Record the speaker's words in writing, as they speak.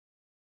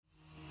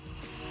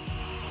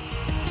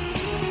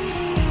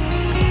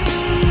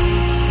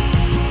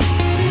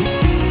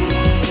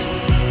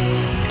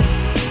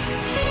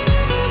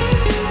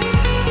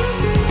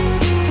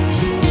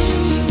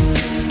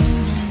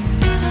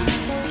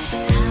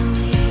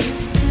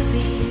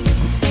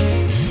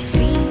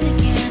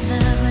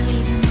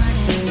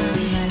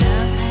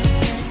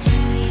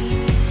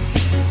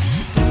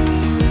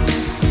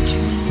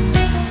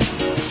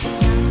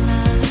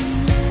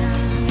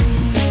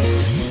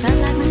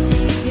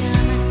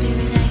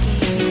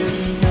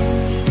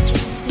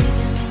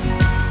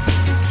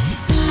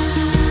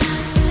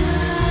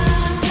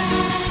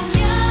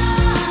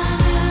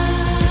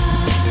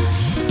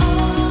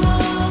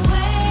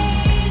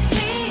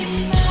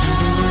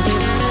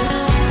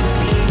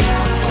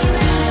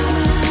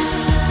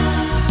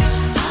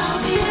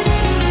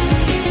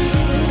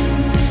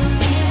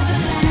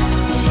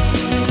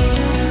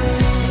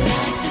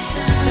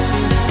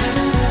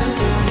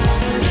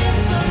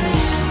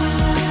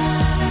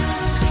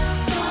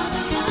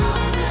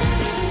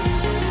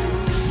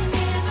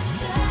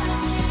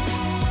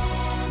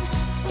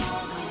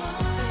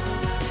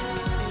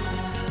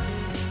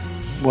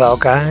Well,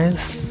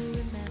 guys,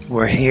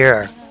 we're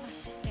here.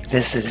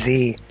 This is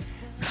the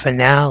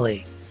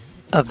finale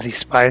of the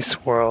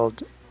Spice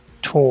World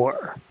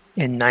tour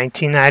in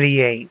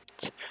 1998,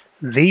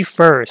 the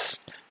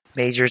first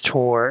major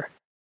tour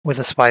with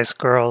the Spice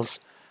Girls,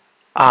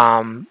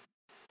 um,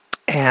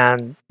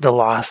 and the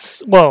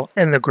loss. Well,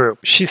 in the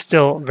group, she's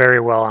still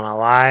very well and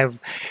alive,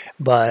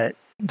 but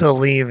the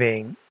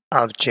leaving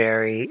of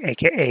Jerry,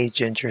 aka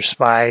Ginger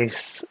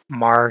Spice,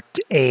 marked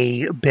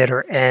a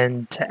bitter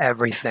end to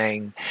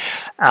everything.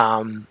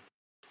 Um,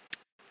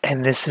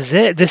 and this is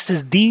it. This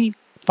is the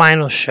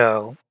final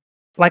show.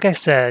 Like I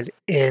said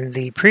in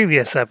the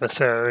previous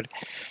episode,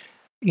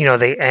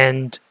 they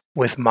end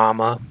with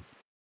Mama,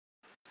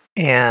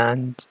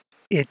 and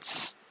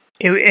it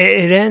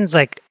ends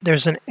like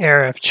there's an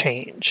era of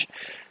change.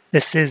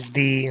 This is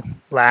the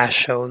last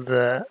show of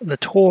the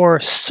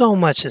tour. So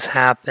much has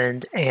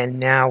happened,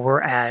 and now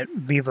we're at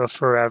Viva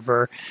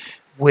Forever,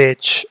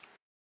 which,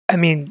 I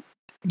mean,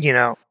 you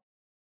know,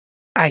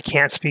 I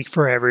can't speak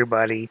for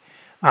everybody.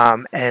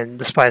 And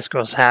the Spice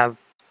Girls have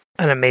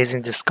an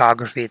amazing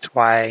discography. It's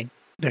why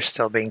they're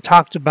still being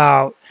talked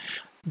about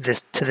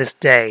to this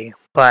day.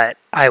 But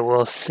I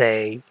will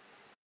say,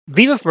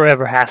 Viva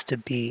Forever has to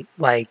be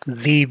like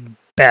the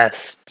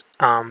best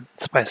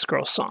Spice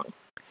Girls song.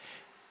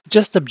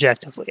 Just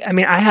objectively. I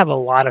mean, I have a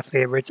lot of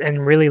favorites,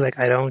 and really, like,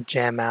 I don't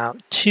jam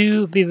out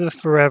to Viva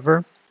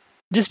Forever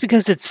just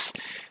because it's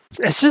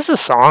just a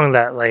song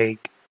that,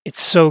 like,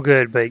 it's so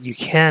good, but you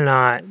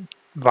cannot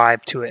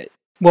vibe to it.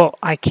 Well,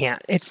 I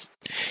can't.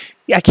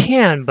 I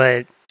can,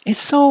 but it's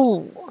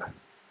so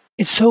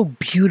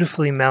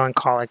beautifully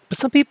melancholic. But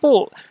some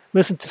people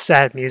listen to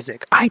sad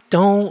music. I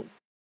don't,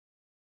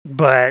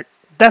 but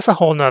that's a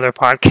whole nother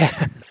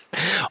podcast.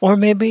 Or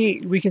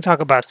maybe we can talk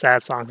about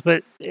sad songs.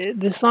 But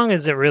this song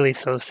isn't really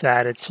so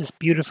sad. It's just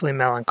beautifully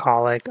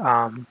melancholic.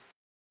 And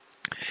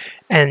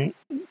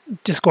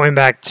just going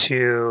back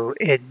to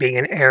it being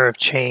an era of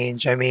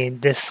change, I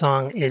mean, this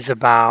song is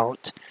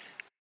about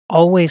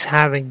always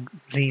having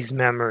these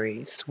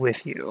memories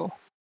with you,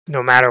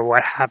 no matter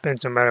what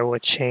happens, no matter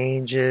what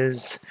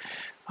changes.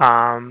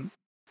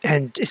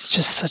 And it's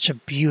just such a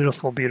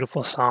beautiful,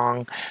 beautiful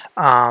song.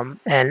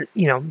 And,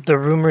 the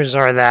rumors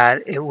are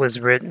that it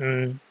was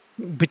written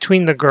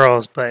between the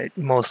girls, but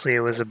mostly it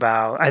was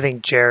about, I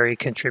think Jerry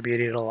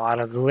contributed a lot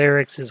of the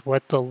lyrics, is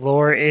what the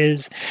lore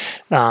is,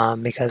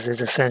 because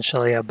it's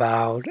essentially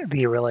about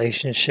the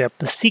relationship,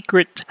 the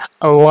secret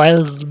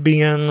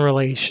lesbian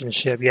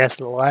relationship, yes,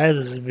 the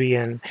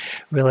lesbian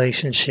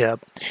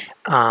relationship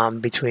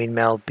between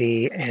Mel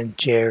B and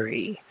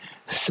Jerry.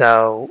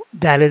 So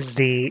that is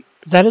the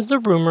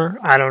rumor.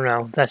 I don't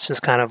know. That's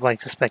just kind of like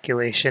the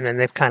speculation, and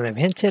they've kind of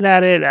hinted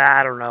at it.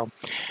 I don't know.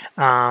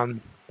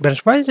 But as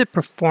far as the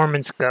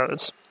performance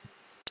goes,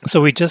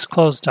 so we just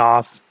closed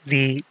off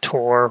the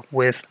tour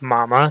with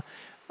Mama,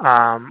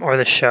 or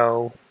the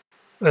show,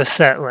 the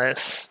set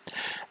list.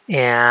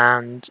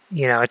 And,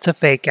 it's a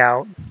fake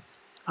out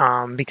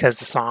because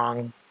the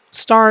song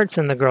starts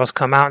and the girls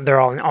come out and they're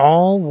all in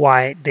all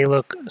white. They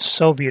look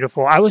so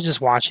beautiful. I was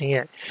just watching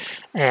it,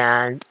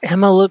 and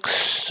Emma looks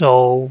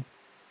so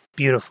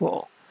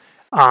beautiful.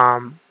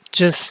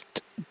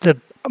 Just the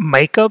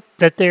makeup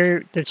that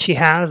she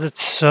has,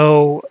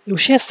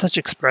 she has such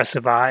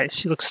expressive eyes.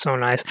 She looks so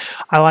nice.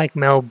 I like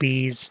Mel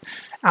B's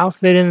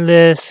outfit in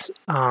this.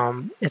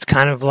 It's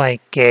kind of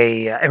like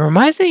it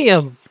reminds me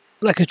of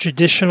like a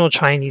traditional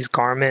Chinese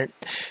garment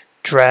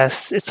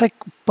dress. It's like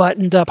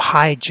buttoned up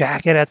high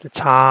jacket at the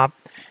top,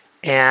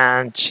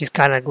 and she's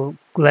kind of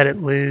let it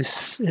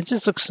loose. It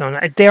just looks so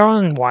nice. They're all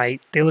in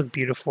white. They look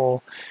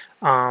beautiful.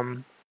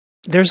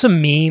 There's a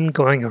meme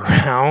going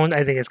around.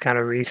 I think it's kind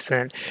of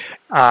recent.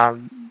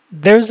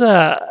 There's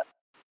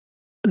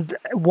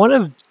one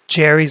of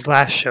Jerry's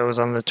last shows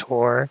on the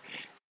tour.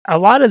 A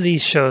lot of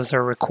these shows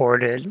are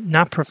recorded,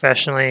 not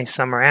professionally.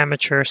 Some are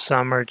amateur.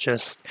 Some are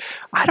just,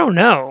 I don't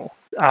know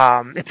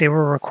if they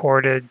were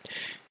recorded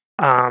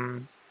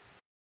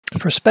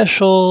for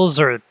specials,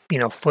 or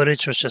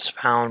footage was just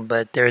found.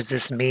 But there's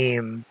this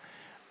meme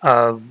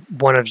of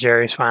one of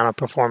Jerry's final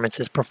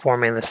performances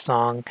performing the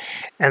song,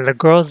 and the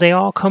girls, they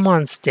all come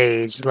on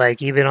stage,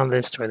 like even on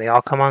this tour, they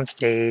all come on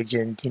stage,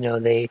 and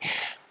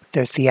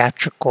they're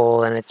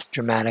theatrical and it's a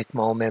dramatic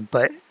moment.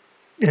 But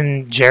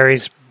in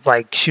Jerry's,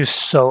 like, she was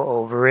so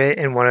over it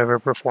in one of her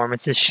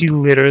performances. She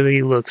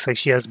literally looks like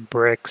she has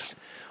bricks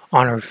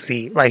on her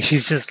feet, like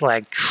she's just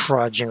like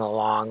trudging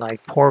along.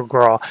 Like, poor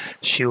girl,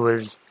 she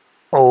was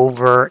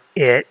over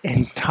it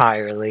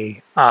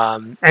entirely.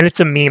 And it's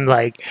a meme,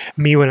 like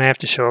me when I have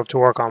to show up to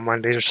work on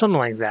Mondays or something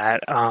like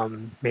that.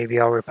 Maybe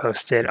I'll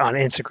repost it on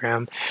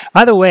Instagram.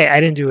 By the way, I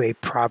didn't do a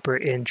proper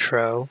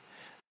intro.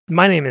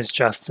 My name is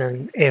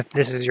Justin. If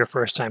this is your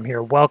first time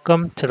here,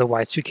 welcome to the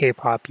Y2K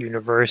Pop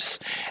universe.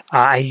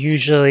 I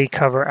usually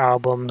cover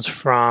albums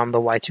from the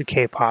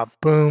Y2K Pop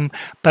boom,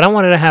 but I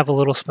wanted to have a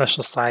little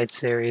special side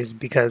series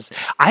because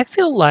I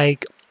feel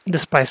like the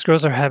Spice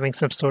Girls are having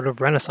some sort of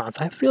renaissance.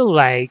 I feel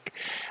like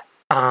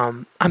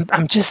I'm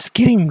just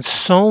getting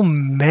so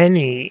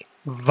many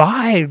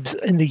vibes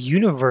in the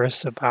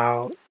universe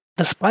about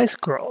the Spice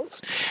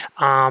Girls.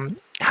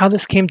 How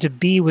this came to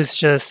be was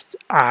just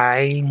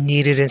I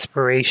needed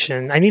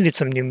inspiration. I needed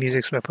some new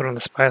music, so I put on the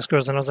Spice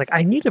Girls, and I was like,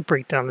 I need to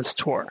break down this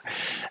tour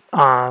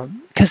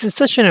because it's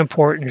such an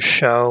important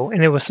show,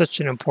 and it was such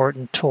an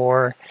important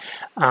tour.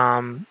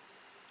 And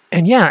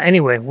yeah,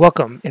 anyway,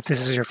 welcome if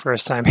this is your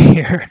first time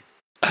here.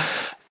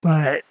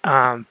 But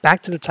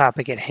back to the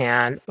topic at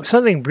hand.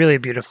 Something really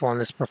beautiful in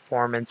this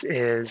performance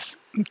is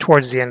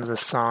towards the end of the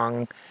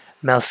song,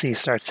 Mel C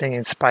starts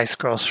singing Spice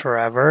Girls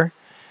Forever.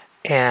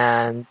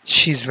 And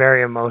she's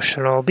very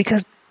emotional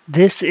because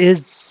this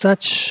is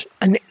such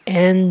an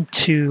end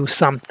to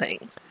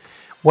something.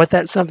 What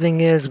that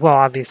something is, well,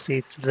 obviously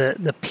it's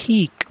the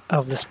peak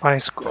of the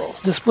Spice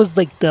Girls. This was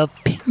like the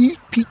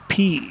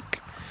peak.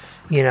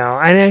 You know,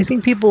 and I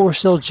think people were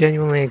still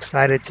genuinely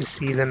excited to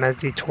see them as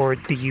they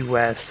toured the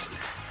U.S.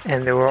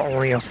 And there were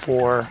only a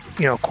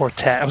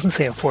quartet. I was going to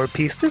say a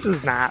four-piece. This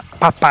is not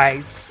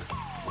Popeyes.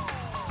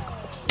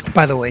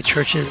 By the way,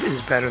 Church's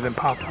is better than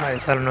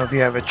Popeyes. I don't know if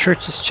you have a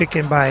Church's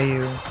chicken by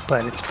you,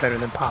 but it's better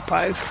than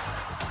Popeyes.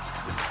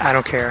 I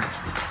don't care.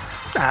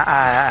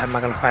 I'm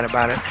not going to fight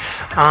about it.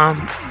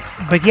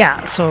 But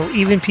yeah, so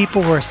even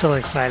people were still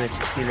excited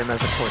to see them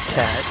as a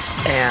quartet.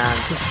 And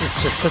this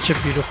is just such a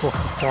beautiful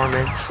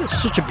performance.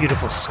 It's such a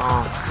beautiful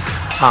song.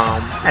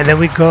 And then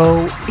we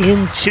go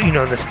into,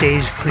 the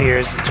stage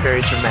clears. It's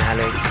very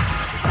dramatic.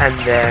 And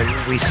then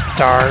we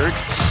start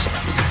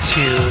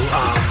to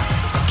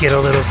get a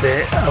little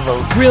bit of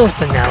a real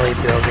finale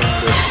building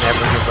with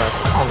Never Give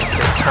Up on the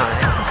Good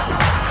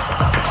Times.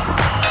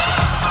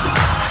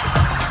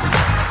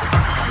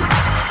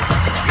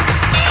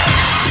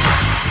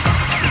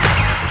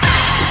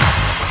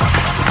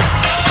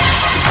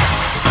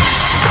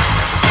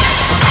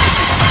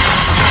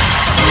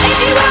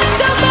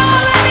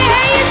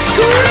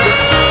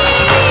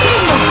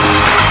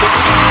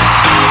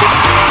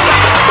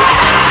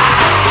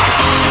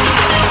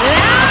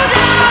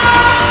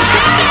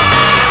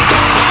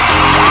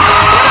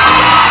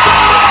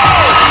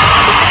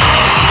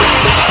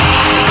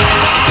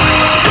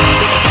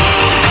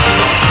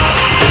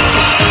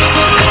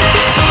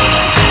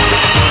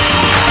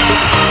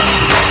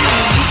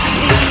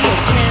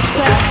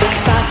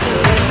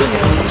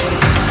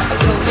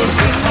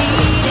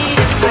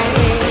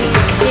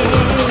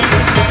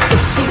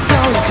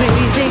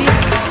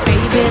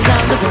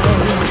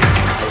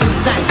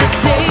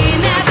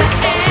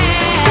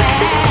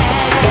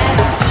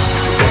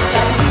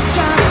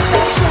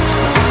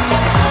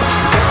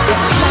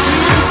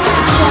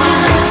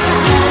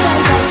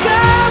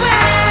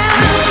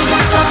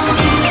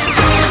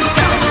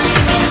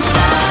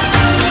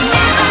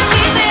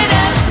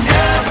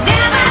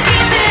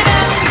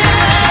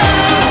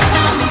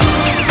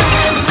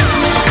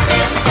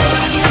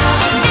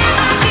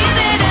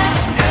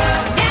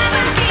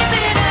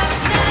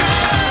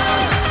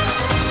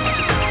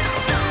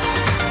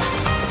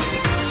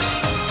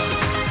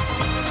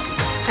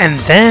 And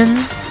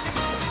then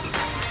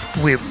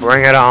we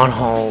bring it on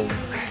home.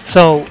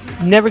 So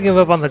Never Give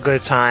Up on the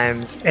Good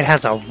Times. It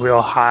has a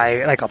real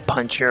high, like a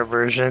punchier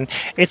version.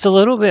 It's a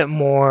little bit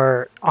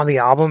more on the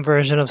album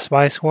version of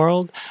Spice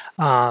World.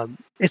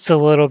 It's a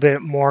little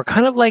bit more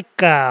kind of like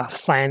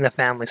Sly and the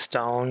Family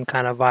Stone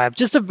kind of vibe.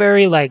 Just a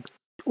very like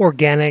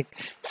organic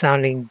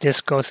sounding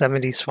disco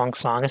 70s funk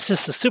song. It's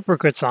just a super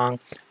good song.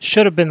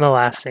 Should have been the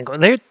last single.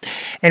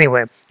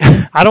 Anyway,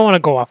 I don't want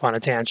to go off on a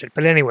tangent,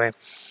 but anyway.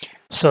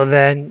 So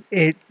then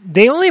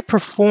they only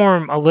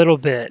perform a little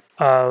bit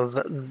of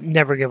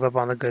Never Give Up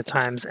on the Good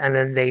Times, and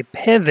then they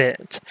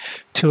pivot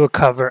to a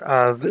cover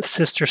of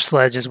Sister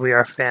Sledge's We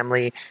Are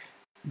Family.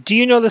 Do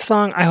you know the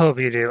song? I hope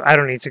you do. I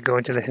don't need to go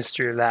into the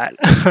history of that.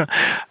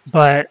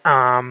 But,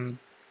 I'm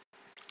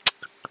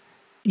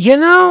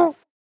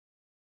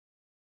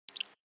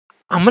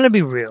going to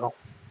be real.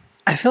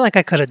 I feel like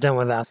I could have done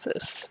without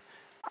this.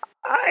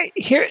 I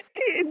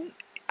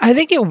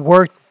think it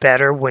worked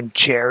better when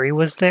Jerry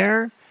was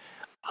there.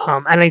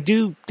 And I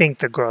do think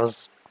the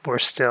girls were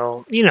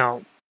still,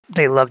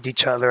 they loved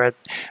each other,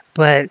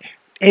 but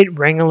it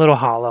rang a little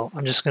hollow.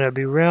 I'm just going to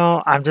be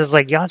real. I'm just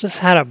like, y'all just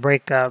had a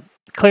breakup.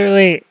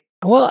 Clearly,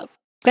 well,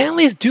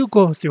 families do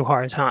go through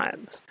hard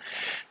times.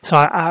 So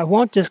I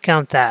won't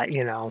discount that,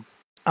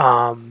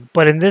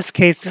 But in this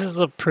case, this is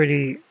a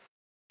pretty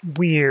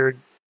weird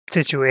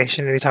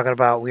situation to be talking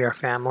about We Are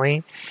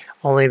Family,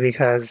 only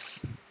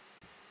because,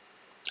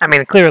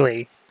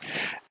 clearly,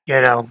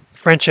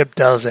 friendship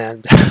does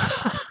end.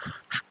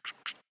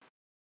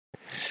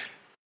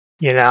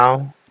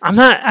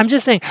 I'm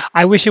just saying,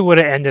 I wish it would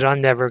have ended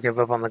on Never Give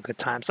Up on the Good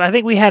Times. I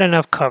think we had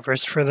enough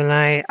covers for the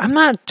night. I'm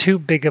not too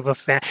big of a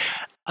fan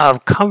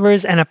of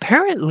covers, and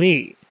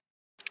apparently,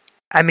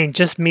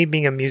 just me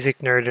being a music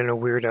nerd and a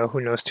weirdo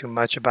who knows too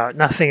much about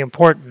nothing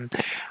important,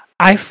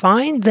 I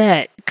find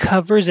that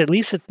covers, at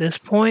least at this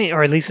point,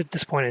 or at least at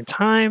this point in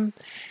time,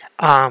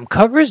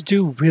 covers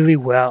do really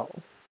well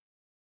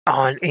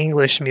on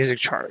English music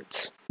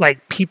charts.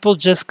 Like, people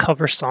just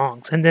cover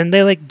songs, and then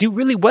they, do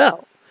really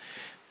well.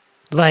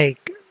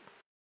 Like,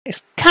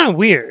 It's kind of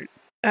weird.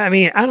 I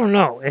mean, I don't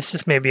know. It's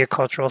just maybe a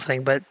cultural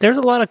thing, but there's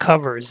a lot of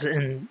covers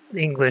in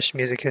English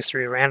music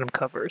history, random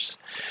covers.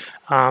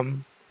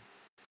 Um,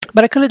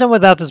 but I could have done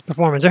without this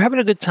performance. They're having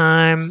a good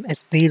time.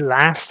 It's the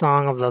last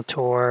song of the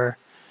tour,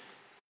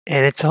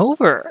 and it's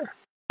over.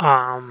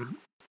 Um,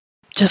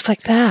 just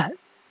like that.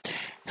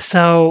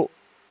 So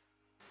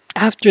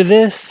after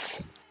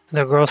this,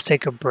 the girls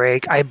take a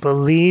break. I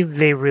believe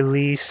they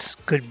release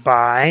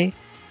Goodbye.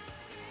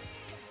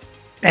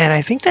 And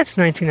I think that's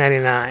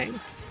 1999.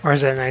 Or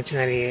is that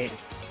 1998?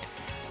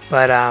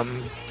 But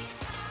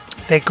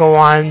they go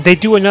on. They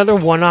do another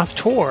one-off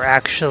tour,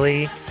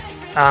 actually.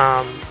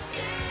 But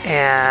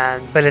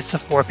it's the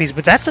four-piece.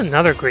 But that's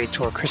another great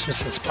tour,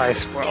 Christmas in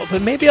Spice World.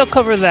 But maybe I'll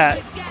cover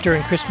that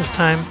during Christmas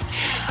time.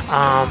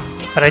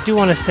 But I do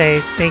want to say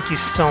thank you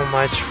so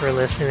much for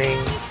listening.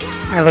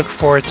 I look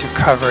forward to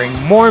covering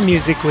more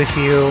music with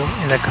you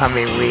in the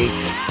coming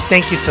weeks.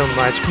 Thank you so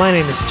much. My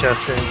name is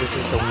Justin. This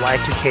is the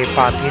Y2K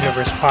Pop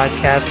Universe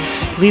Podcast.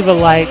 Leave a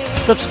like,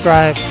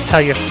 subscribe,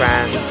 tell your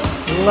friends.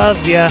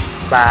 Love ya.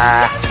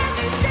 Bye.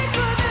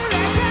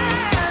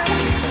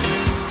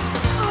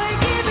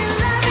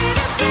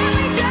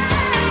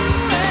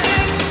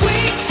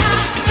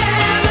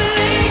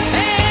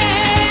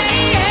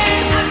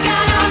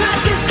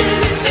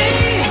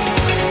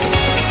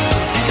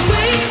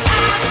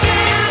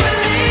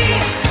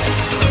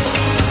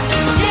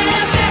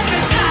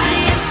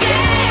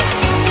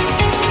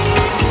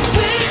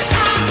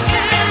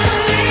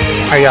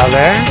 Are y'all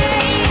there?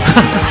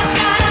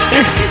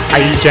 Are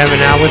you jamming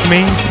out with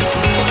me?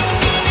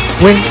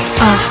 We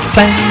are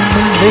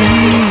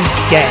family,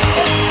 yeah.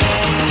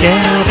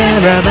 Get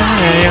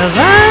everybody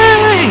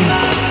alive.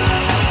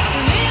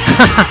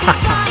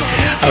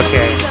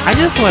 Okay, I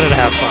just wanted to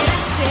have fun.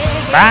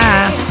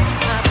 Bye.